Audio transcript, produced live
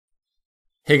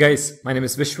Hey guys, my name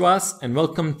is Vishwas and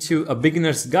welcome to a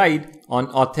beginner's guide on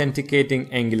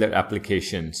authenticating Angular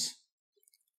applications.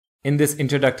 In this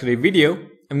introductory video,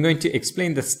 I'm going to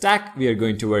explain the stack we are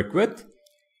going to work with,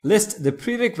 list the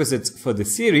prerequisites for the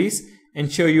series,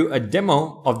 and show you a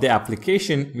demo of the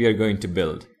application we are going to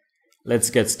build. Let's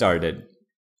get started.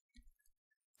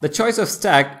 The choice of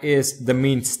stack is the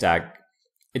Mean stack.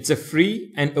 It's a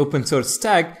free and open source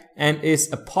stack and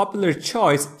is a popular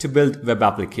choice to build web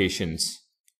applications.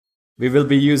 We will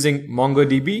be using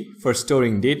MongoDB for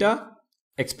storing data,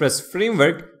 Express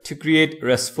framework to create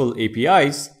RESTful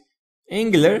APIs,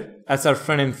 Angular as our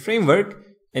front-end framework,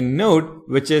 and Node,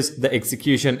 which is the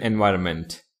execution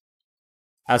environment.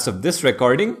 As of this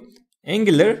recording,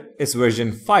 Angular is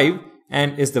version 5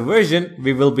 and is the version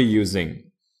we will be using.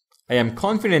 I am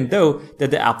confident though that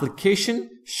the application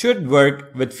should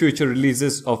work with future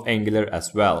releases of Angular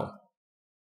as well.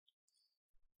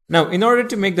 Now, in order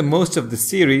to make the most of the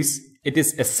series, it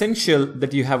is essential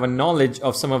that you have a knowledge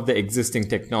of some of the existing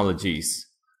technologies.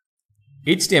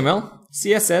 HTML,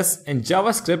 CSS, and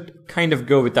JavaScript kind of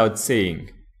go without saying.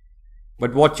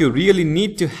 But what you really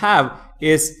need to have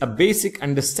is a basic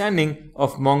understanding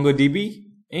of MongoDB,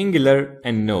 Angular,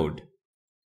 and Node.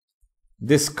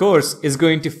 This course is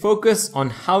going to focus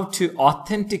on how to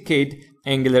authenticate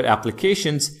Angular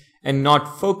applications and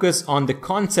not focus on the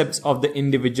concepts of the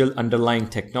individual underlying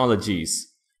technologies.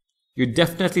 You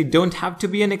definitely don't have to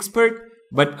be an expert,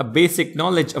 but a basic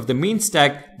knowledge of the Mean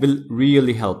stack will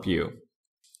really help you.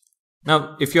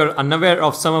 Now, if you're unaware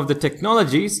of some of the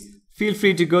technologies, feel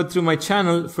free to go through my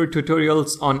channel for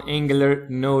tutorials on Angular,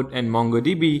 Node, and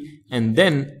MongoDB, and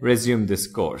then resume this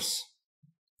course.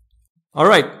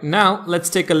 Alright, now let's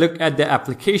take a look at the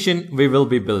application we will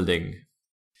be building.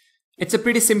 It's a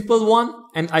pretty simple one,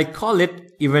 and I call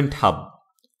it Event Hub.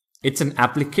 It's an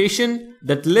application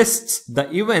that lists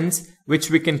the events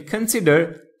which we can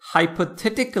consider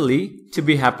hypothetically to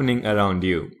be happening around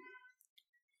you.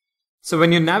 So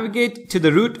when you navigate to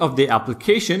the root of the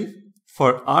application,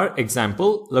 for our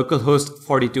example, localhost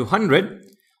 4200,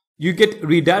 you get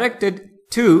redirected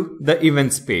to the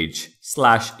events page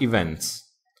 /events.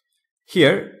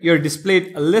 Here, you're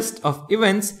displayed a list of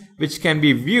events which can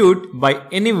be viewed by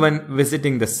anyone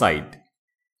visiting the site.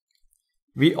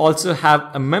 We also have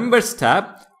a Members tab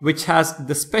which has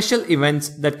the special events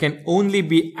that can only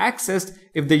be accessed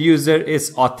if the user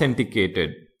is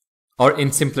authenticated, or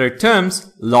in simpler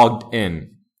terms, logged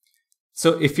in.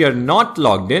 So if you're not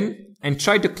logged in and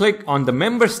try to click on the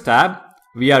Members tab,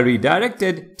 we are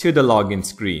redirected to the login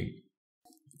screen.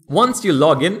 Once you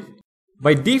log in,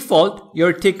 by default,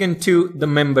 you're taken to the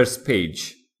Members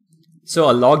page. So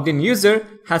a logged in user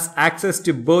has access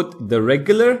to both the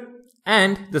regular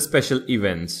and the special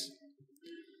events.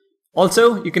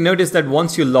 Also, you can notice that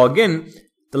once you log in,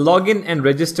 the login and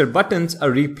register buttons are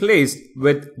replaced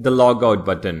with the logout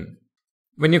button.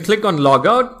 When you click on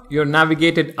logout, you're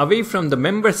navigated away from the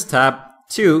Members tab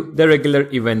to the regular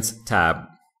events tab.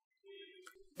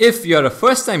 If you're a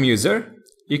first-time user,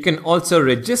 you can also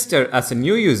register as a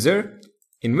new user,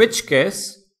 in which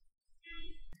case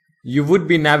you would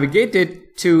be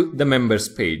navigated to the Members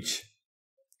page.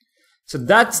 So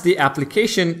that's the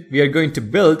application we are going to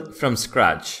build from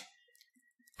scratch.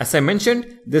 As I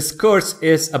mentioned, this course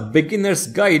is a beginner's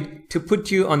guide to put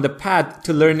you on the path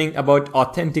to learning about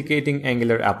authenticating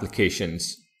Angular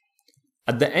applications.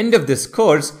 At the end of this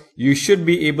course, you should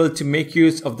be able to make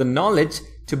use of the knowledge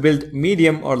to build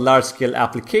medium or large-scale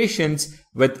applications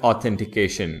with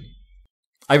authentication.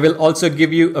 I will also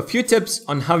give you a few tips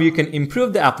on how you can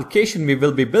improve the application we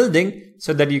will be building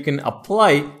so that you can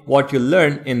apply what you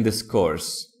learn in this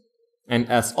course. And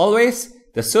as always,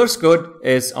 the source code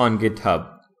is on GitHub.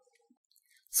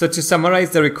 So to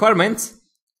summarize the requirements,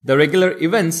 the regular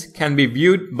events can be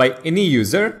viewed by any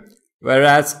user,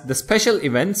 whereas the special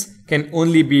events can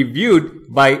only be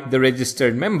viewed by the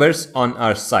registered members on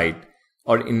our site,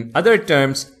 or in other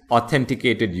terms,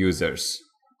 authenticated users.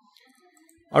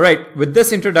 Alright, with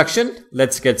this introduction,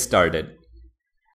 let's get started.